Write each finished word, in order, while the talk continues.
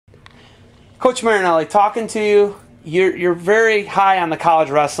Coach Marinelli, talking to you, you're very high on the college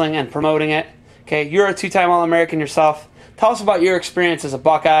wrestling and promoting it. Okay, you're a two-time All-American yourself. Tell us about your experience as a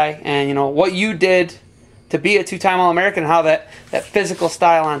Buckeye and what you did to be a two-time All-American and how that physical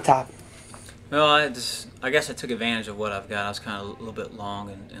style on top. Well, I guess I took advantage of what I've got. I was kind of a little bit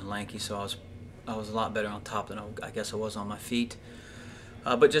long and lanky, so I was a lot better on top than I guess I was on my feet.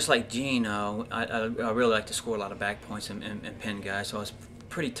 But just like Gene, I really like to score a lot of back points and pin guys, so I was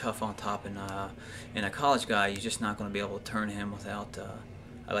pretty tough on top. And a college guy, you're just not going to be able to turn him without,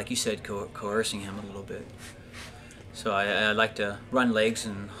 like you said, coercing him a little bit. So I like to run legs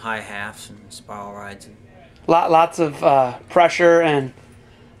and high halves and spiral rides. Lots of pressure and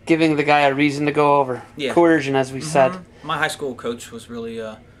giving the guy a reason to go over. Yeah. Coercion, as we said. My high school coach was really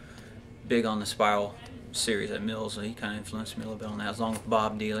big on the spiral series at Mills. He kind of influenced me a little bit on that, along with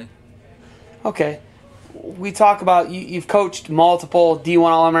Bob Dealey. Okay. We talk about, you've coached multiple D1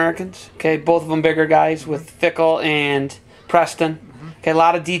 All-Americans, okay, both of them bigger guys with Fickle and Preston. Okay, a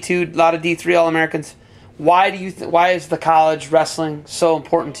lot of D2, a lot of D3 All-Americans. Why is the college wrestling so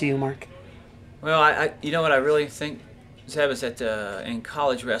important to you, Mark? Well, you know what I really think, Zeb, is that in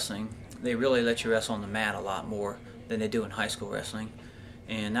college wrestling, they really let you wrestle on the mat a lot more than they do in high school wrestling,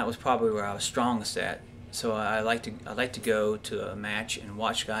 and that was probably where I was strongest at. So I like to go to a match and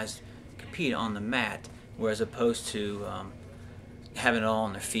watch guys compete on the mat, whereas opposed to having it all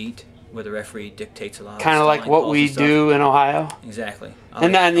on their feet, where the referee dictates a lot. Kind of like what we do in Ohio. Exactly.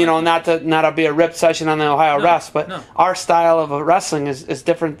 And then not to be a rip session on the Ohio rest, but our style of wrestling is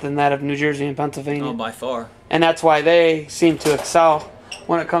different than that of New Jersey and Pennsylvania. Oh, by far. And that's why they seem to excel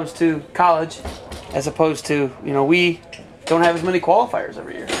when it comes to college, as opposed to we don't have as many qualifiers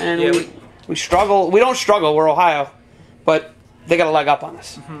every year, and yeah, we struggle. We don't struggle. We're Ohio, but they got a leg up on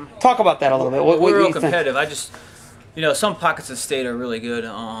us. Talk about that a little bit. We're real competitive. I just, some pockets of the state are really good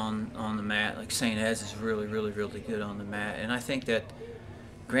on the mat. Like St. Ed's is really good on the mat, and I think that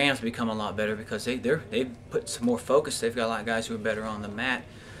Graham's become a lot better because they've put some more focus. They've got a lot of guys who are better on the mat.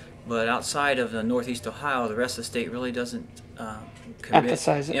 But outside of the Northeast Ohio, the rest of the state really doesn't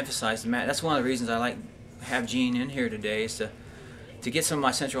emphasize the mat. That's one of the reasons I like have Gene in here today, is to get some of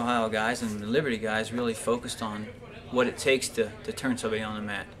my Central Ohio guys and the Liberty guys really focused on what it takes to turn somebody on the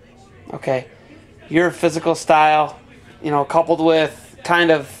mat. Okay, your physical style, coupled with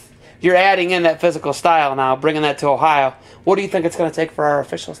you're adding in that physical style now, bringing that to Ohio. What do you think it's going to take for our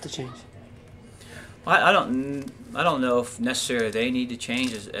officials to change? I don't know if necessarily they need to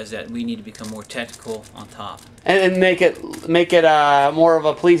change, as that we need to become more technical on top and make it more of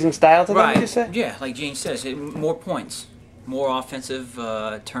a pleasing style to them. Right? You say? Yeah, like Gene says, more points, more offensive,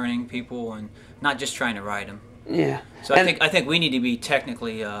 turning people, and not just trying to ride them. Yeah. So I think we need to be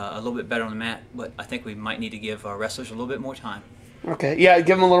technically a little bit better on the mat, but I think we might need to give our wrestlers a little bit more time. Okay. Yeah,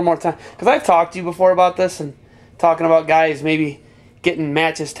 give them a little more time, because I've talked to you before about this and talking about guys maybe getting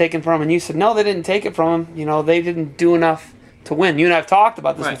matches taken from them, and you said no, they didn't take it from them. They didn't do enough to win. You and I've talked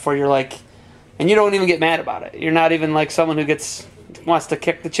about this before. You're like, and you don't even get mad about it. You're not even like someone who wants to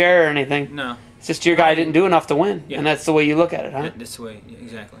kick the chair or anything. No, it's just your guy didn't do enough to win, and that's the way you look at it, huh? That's the way,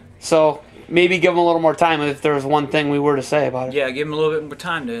 exactly. So maybe give them a little more time if there was one thing we were to say about it. Yeah, give them a little bit more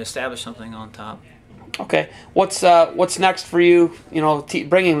time to establish something on top. Okay, what's next for you?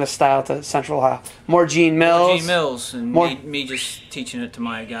 Bringing this style to Central Ohio. More Gene Mills. More Gene Mills, and me just teaching it to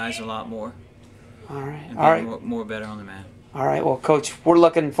my guys a lot more. All right, and all right. More better on the mat. All right, well, Coach, we're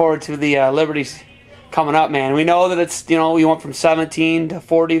looking forward to the Liberties coming up, man. We know that it's we went from 17 to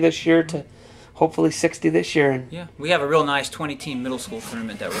 40 this year to hopefully 60 this year. And yeah, we have a real nice 20-team middle school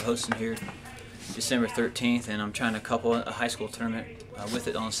tournament that we're hosting here December 13th, and I'm trying to couple a high school tournament with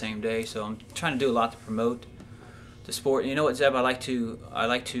it on the same day. So I'm trying to do a lot to promote the sport. And you know what, Zeb? I like to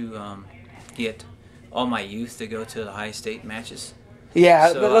get all my youth to go to the Ohio State matches.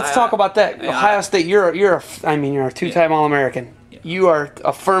 Yeah, so let's talk about that. Ohio State, you're a two-time All-American. Yeah. You are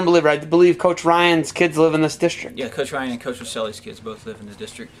a firm believer. I believe Coach Ryan's kids live in this district. Yeah, Coach Ryan and Coach Rosselli's kids both live in the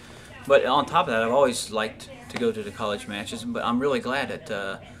district. But on top of that, I've always liked to go to the college matches. But I'm really glad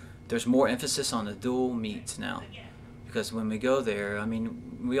that there's more emphasis on the dual meets now, because when we go there,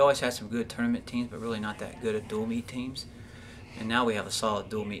 we always had some good tournament teams, but really not that good at dual meet teams. And now we have a solid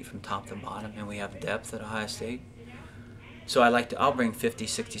dual meet from top to bottom, and we have depth at Ohio State. So I'll bring 50,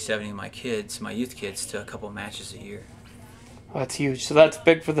 60, 70 of my youth kids, to a couple matches a year. Oh, that's huge. So that's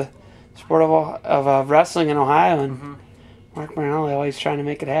big for the sport of wrestling in Ohio, and Mark Marinelli always trying to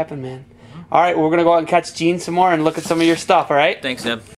make it happen, man. All right, we're going to go out and catch Gene some more and look at some of your stuff, all right? Thanks, Deb.